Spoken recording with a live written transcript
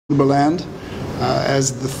Jubaland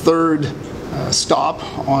as the third stop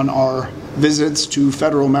on our visits to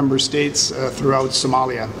federal member states throughout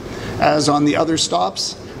Somalia. As on the other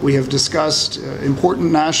stops, we have discussed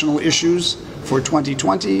important national issues for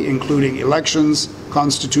 2020, including elections,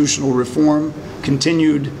 constitutional reform,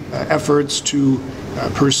 continued efforts to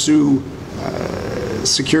pursue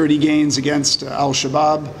security gains against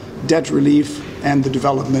Al-Shabaab, debt relief, and the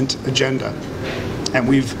development agenda. And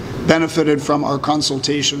we've benefited from our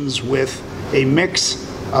consultations with a mix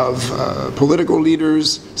of political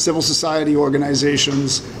leaders, civil society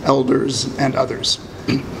organizations, elders, and others.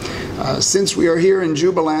 Since we are here in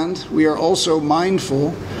Jubaland, we are also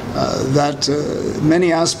mindful that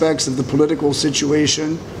many aspects of the political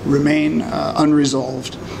situation remain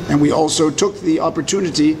unresolved. And we also took the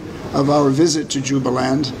opportunity of our visit to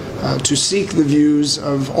Jubaland to seek the views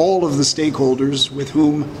of all of the stakeholders with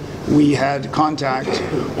whom we had contact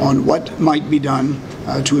on what might be done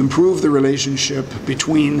to improve the relationship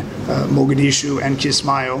between Mogadishu and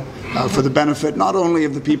Kismaayo for the benefit not only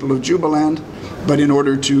of the people of Jubaland, but in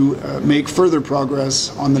order to make further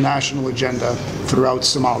progress on the national agenda throughout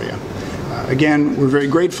Somalia. Again, we're very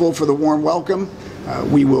grateful for the warm welcome.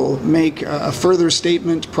 We will make a further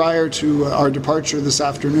statement prior to our departure this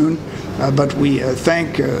afternoon, but we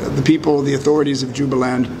thank the people, the authorities of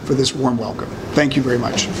Jubaland for this warm welcome. Thank you very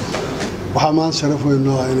much. waxaa maanta sharaf weyn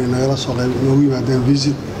noo ah inay nagala soo qayb noogu yimaadeen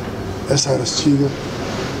visit SRSG-ga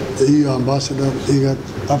iyo ambassador IGAD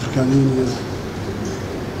African Union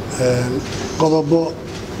qodobo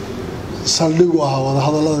saldhig u ahaa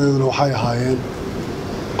wadahadaladeeduna waxay ahaayeen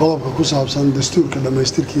qodobka ku saabsan dastuurka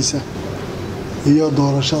dhamaystirkiisa iyo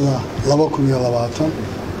doorashada 2020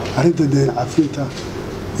 arrinta deyn cafinta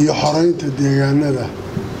iyo xoreynta deegaanada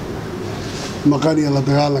maqan iyo la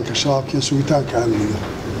dagaalanka shabaabka iyo sugitaanka amniga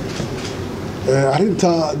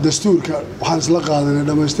arrinta dastuurka waxaan isla qaadanay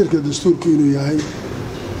dhamaystirka dastuurku inuu yahay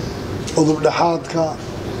udub dhaxaadka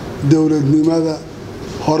dawladnimada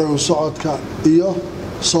hore u socodka iyo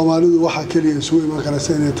Soomaalidu waxa kaliya isugu iman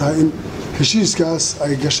karaysa inay tahay in heshiiskaas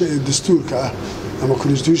ay gashay ee dastuurka ah ama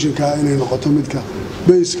constitutionka inay noqoto midka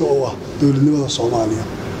base-ka u ah dawladnimada Soomaaliya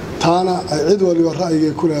taana ay cid waliba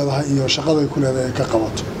ra'yiga ku leedahay iyo shaqada ku leedahay ka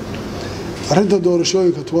qabato arrinta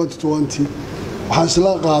doorashooyinka 2020 waxaan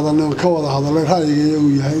isla qaadanay ka wada hadalay ra'yiga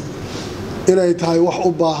uu yahay inay tahay wax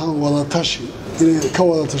u baahan wada tashi inay ka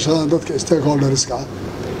wada tashadaan dadka stakeholderska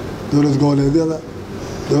dawlad goboleedyada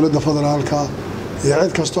dawladda federaalka iyo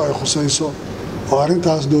cid kasto ay khusayso oo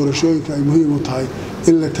arrintaas doorashooyinka ay muhiim u tahay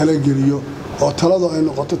in la tala geliyo oo taladu ay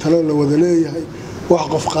noqoto talo la wada leeyahay wax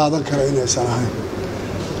qof qaadan kara inaysan ahayn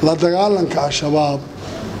la dagaalanka Al-Shabaab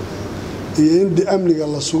iyo in amniga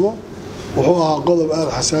la sugo wuxuu ahaa qodob aad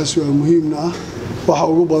xasaasi ah muhiimna ah waxa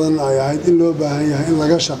ugu badan ay ahayd in loo baahan yahay in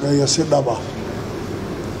laga shaqeeyo si dhab ah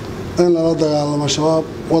in la dagaalamo shabaab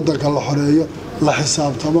wadanka la xoreeyo la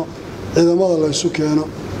xisaabtamo ciidamada la isu keeno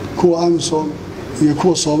kuwa AMISOM iyo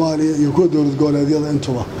kuwa Soomaaliya iyo kuwa dawlad goboleedyada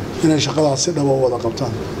intuba inay shaqadaas si dhab ah wada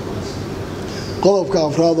qabtaan qodobka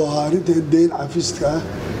afraad oo ah arrinta deyn cafiska ah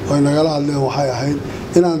oo nagala hadleen waxay ahayd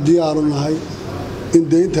inaan diyaar u nahay in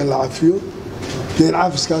deynta la cafiyo deyn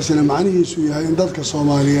cafiskaasina macnihiisu yahay in dadka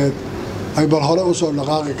Soomaaliyeed ay bal hore u soo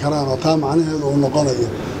dhaqaaqi karaan oo taa macnaheedu uu noqonayo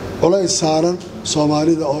culays saaran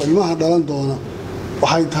Soomaalida oo ilmaha dhalan doona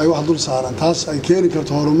waxay tahay wax dul saaran taas ay keeni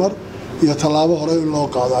karto horumar iyo talaabo hore in loo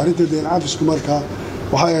qaado arrinta deyn cafisku markaa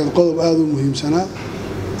waxay ahayd qodob aad u muhiimsanaa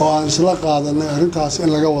oo aan isla qaadanay arrintaas in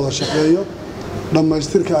laga wada shaqeeyo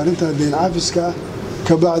dhamaystirka arrinta deyn cafiska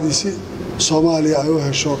ka bacdi si Soomaaliya ay u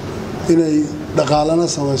hesho inay dhaqaalana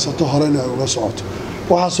samaysato horena ay uga socoto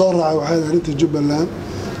waxa soo raacay waxay arrinta Jubaland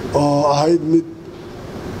oo ahayd mid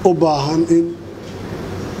u baahan in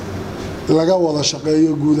laga wada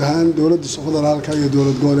shaqeeyo guud ahaan dawladda federaalka iyo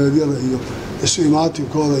dawlad goboleedyada iyo isu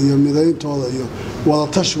imaatinkooda iyo midayntooda iyo wada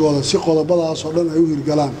tashigooda si qodobadaas oo dhan ay u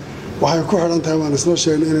hirgalaan waxay ku xiran tahay waan isla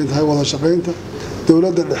sheegnay inay tahay wada shaqeynta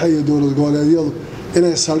dawladda dhexe iyo dawlad goboleedyadu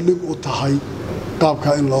inay saldhig u tahay qaabka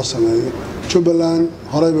in loo sameeyo Jubaland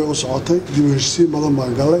horey bay u socotay dib u heshiisiin badan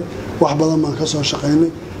baan galay wax badan baan ka soo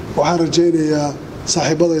shaqeynay waxaan rajaynayaa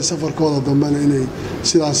saaxiibada safarkooda dambena inay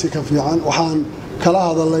sidaasi ka fiican waxaan kala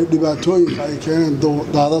hadalay dhibaatooyinka ay keeneen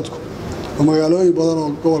daadadku oo magaalooyin badan oo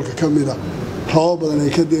gobolka ka mid ah roob badan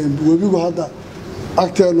ay ka deen webigu hadda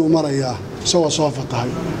agteenu marayaa soo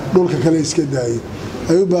fatahay dhulka kale iska daayay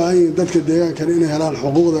ay u baahan yihiin dadka deegaanka inay helaan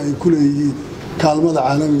xuquuqda ay ku leeyihiin kaalmada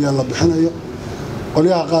caalamiga la bixinayo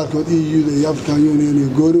qoliyaha qaarkood EU-da iyo African Union iyo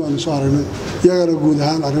gooni waan soo aragnay iyagana guud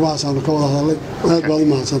ahaan arrimahaas aan ka wada hadalay aad baad u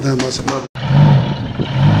mahadsantahay